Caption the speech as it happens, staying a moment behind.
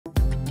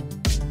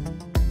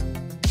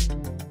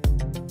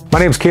My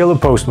name is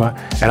Postma,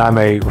 and I'm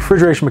a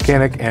refrigeration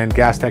mechanic and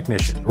gas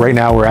technician. Right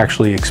now we're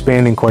actually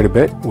expanding quite a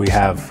bit. We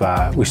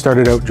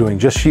started out doing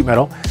just sheet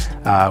metal.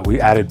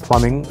 We added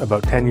plumbing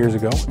about 10 years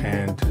ago,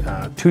 and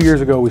 2 years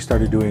ago we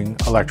started doing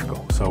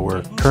electrical. So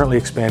we're currently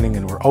expanding,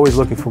 and we're always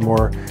looking for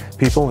more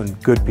people and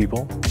good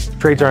people.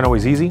 Trades aren't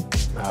always easy.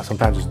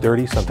 Sometimes it's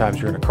dirty, sometimes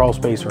you're in a crawl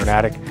space or an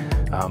attic.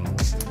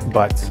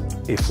 But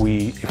if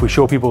we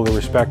show people the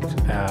respect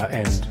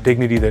and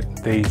dignity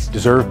that they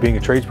deserve being a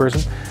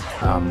tradesperson,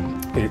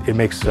 it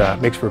makes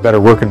for a better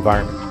work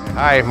environment.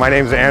 Hi, my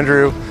name is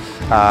Andrew.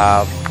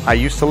 I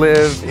used to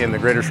live in the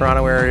Greater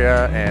Toronto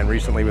area, and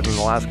recently, within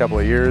the last couple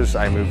of years,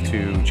 I moved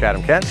to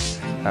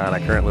Chatham-Kent, and I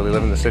currently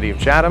live in the city of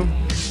Chatham.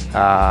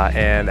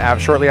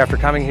 Shortly after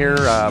coming here,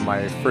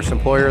 my first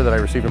employer that I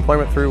received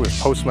employment through was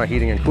Postma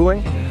Heating and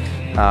Cooling.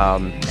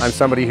 I'm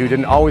somebody who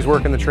didn't always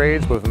work in the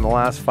trades, but within the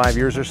last 5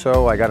 years or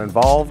so I got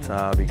involved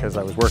because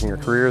I was working a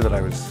career that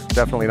I was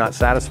definitely not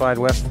satisfied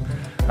with,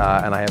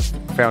 and I have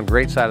found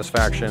great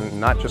satisfaction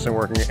not just in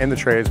working in the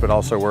trades but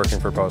also working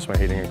for Postma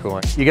Heating and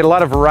Cooling. You get a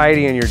lot of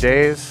variety in your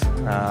days.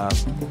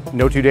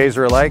 No 2 days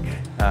are alike.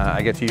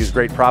 I get to use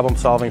great problem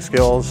solving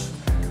skills.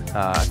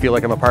 I feel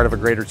like I'm a part of a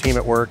greater team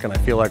at work, and I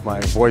feel like my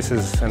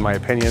voices and my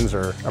opinions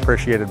are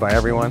appreciated by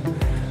everyone.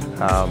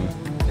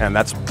 And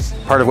that's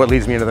part of what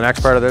leads me into the next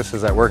part of this,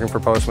 is that working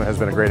for Postma has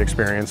been a great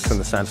experience in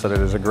the sense that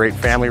it is a great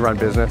family-run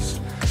business.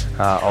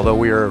 Although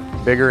we are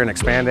bigger and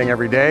expanding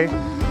every day,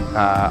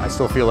 I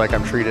still feel like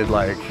I'm treated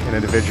like an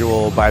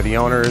individual by the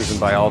owners and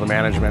by all the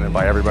management and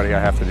by everybody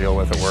I have to deal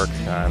with at work,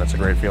 and it's a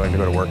great feeling to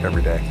go to work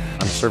every day.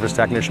 I'm a service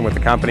technician with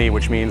the company,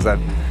 which means that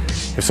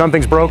if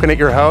something's broken at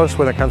your house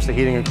when it comes to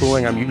heating and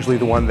cooling, I'm usually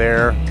the one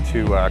there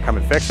to come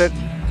and fix it.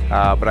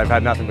 But I've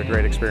had nothing but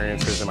great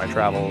experiences in my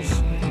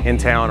travels in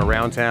town,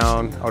 around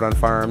town, out on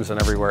farms, and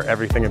everywhere,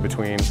 everything in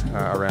between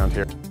around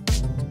here.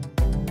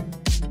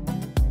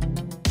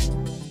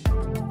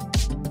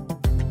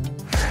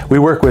 We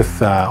work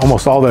with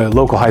almost all the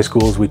local high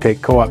schools. We take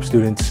co-op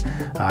students.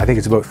 I think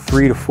it's about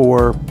 3 to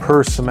 4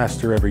 per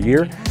semester every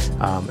year.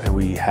 And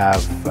we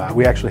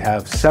actually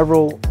have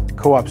several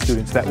co-op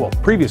students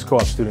previous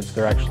co-op students,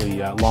 they're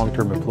actually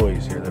long-term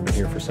employees here. They've been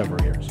here for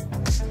several years.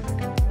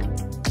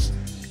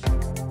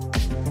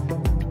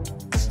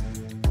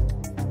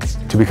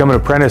 To become an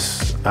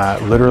apprentice,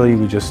 literally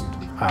we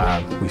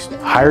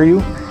hire you,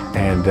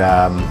 and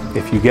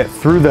if you get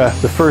through the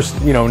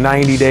first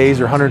 90 days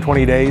or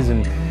 120 days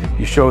and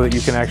you show that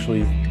you can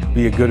actually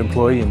be a good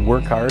employee and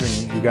work hard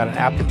and you got an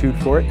aptitude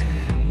for it,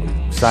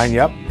 we'll sign you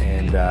up,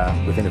 and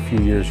within a few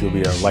years you'll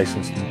be a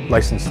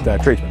licensed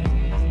tradesman.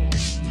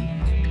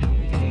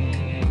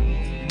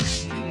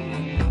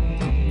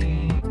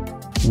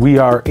 We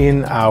are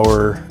in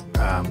our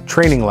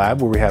training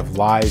lab where we have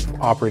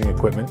live operating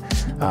equipment.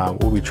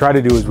 What we try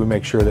to do is we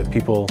make sure that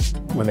people,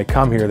 when they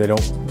come here, the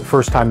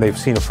first time they've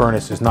seen a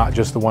furnace is not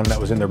just the one that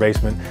was in their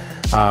basement.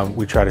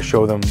 We try to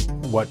show them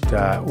what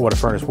a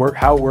furnace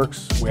how it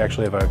works. We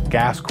actually have a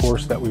gas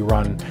course that we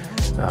run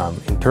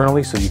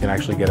internally, so you can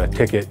actually get a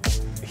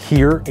ticket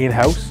here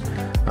in-house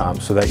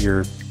so that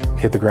you're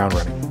hit the ground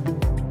running.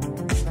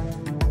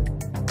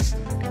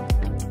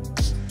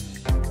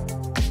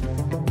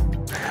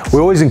 We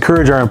always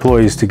encourage our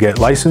employees to get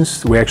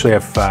licensed. We actually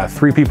have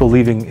 3 people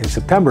leaving in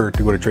September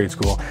to go to trade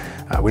school.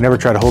 We never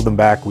try to hold them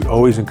back. We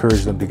always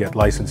encourage them to get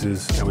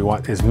licenses, and we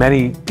want as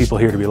many people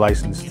here to be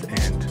licensed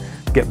and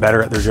get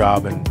better at their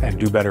job and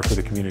do better for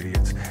the community.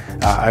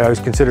 I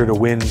always consider it a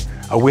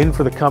win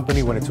for the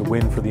company when it's a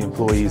win for the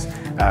employees,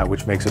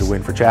 which makes it a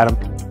win for Chatham.